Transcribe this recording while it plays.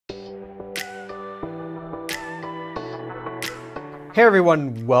Hey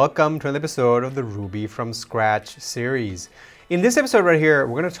everyone, welcome to an episode of the Ruby from Scratch series. In this episode right here,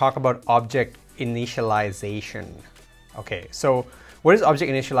 we're going to talk about object initialization. Okay, so what is object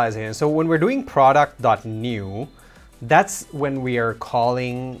initialization? So when we're doing product.new, that's when we are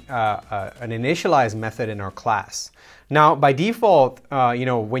calling an initialize method in our class. Now, by default,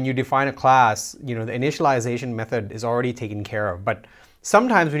 when you define a class, the initialization method is already taken care of, but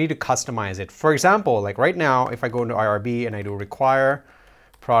sometimes we need to customize it. For example, like right now, if I go into IRB and I do require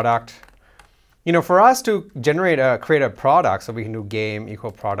product, for us to create a product, so we can do game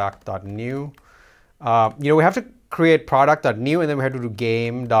equal product.new. We have to create product.new and then we have to do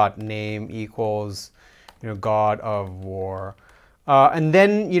game.name equals, God of War. And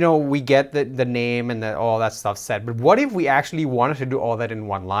then, we get the name and all that stuff set. But what if we actually wanted to do all that in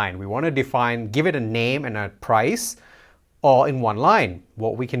one line? We want to give it a name and a price all in one line.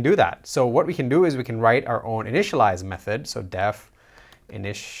 Well, we can do that. So what we can do is we can write our own initialize method. So def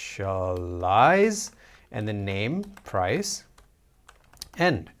initialize and then name, price,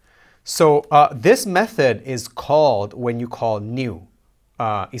 end. So this method is called when you call new.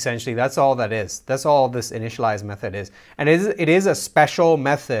 Essentially, that's all that is. That's all this initialize method is. And it is a special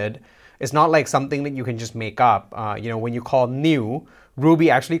method. It's not like something that you can just make up. When you call new,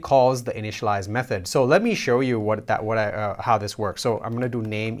 Ruby actually calls the initialize method. So let me show you how this works. So I'm going to do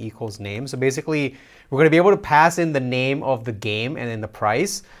name equals name. So basically, we're going to be able to pass in the name of the game and then the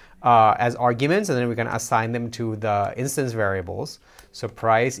price as arguments, and then we can assign them to the instance variables. So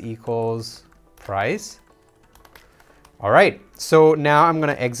price equals price. All right. So now I'm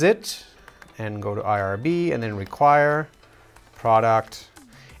going to exit and go to IRB and then require product.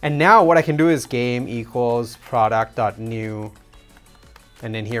 And now what I can do is game equals product.new.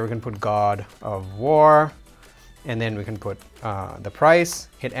 And then here we can put God of War. And then we can put the price,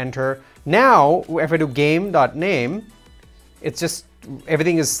 hit enter. Now, if I do game.name, it's just,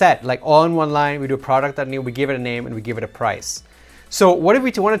 everything is set. Like all in one line, we do product.new, we give it a name, and we give it a price. So what if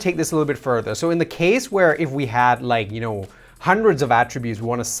we want to take this a little bit further? So in the case where if we had hundreds of attributes we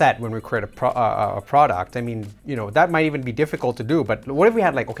want to set when we create a product, I mean, that might even be difficult to do. But what if we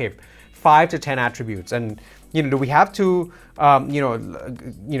had 5 to 10 attributes, and do we have to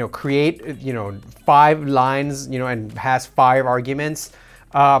create 5 lines and has 5 arguments?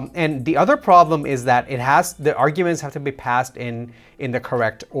 And the other problem is that the arguments have to be passed in the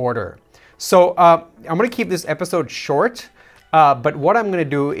correct order. So I'm going to keep this episode short. But what I'm going to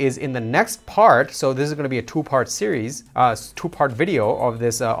do is in the next part, so this is going to be a 2-part series, 2-part video of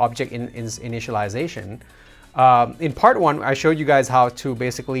this object initialization. In part 1, I showed you guys how to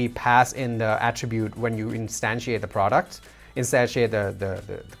basically pass in the attribute when you instantiate the product, instantiate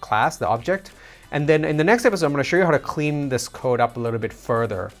the class, the object. And then in the next episode, I'm going to show you how to clean this code up a little bit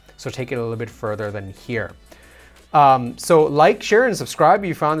further. So take it a little bit further than here. So like, share, and subscribe if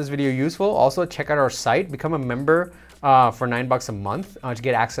you found this video useful. Also, check out our site, become a member for $9 a month to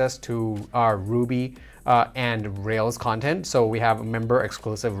get access to our Ruby and Rails content. So we have member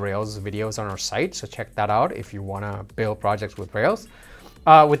exclusive Rails videos on our site. So check that out if you want to build projects with Rails.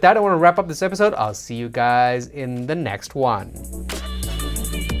 With that, I want to wrap up this episode. I'll see you guys in the next one.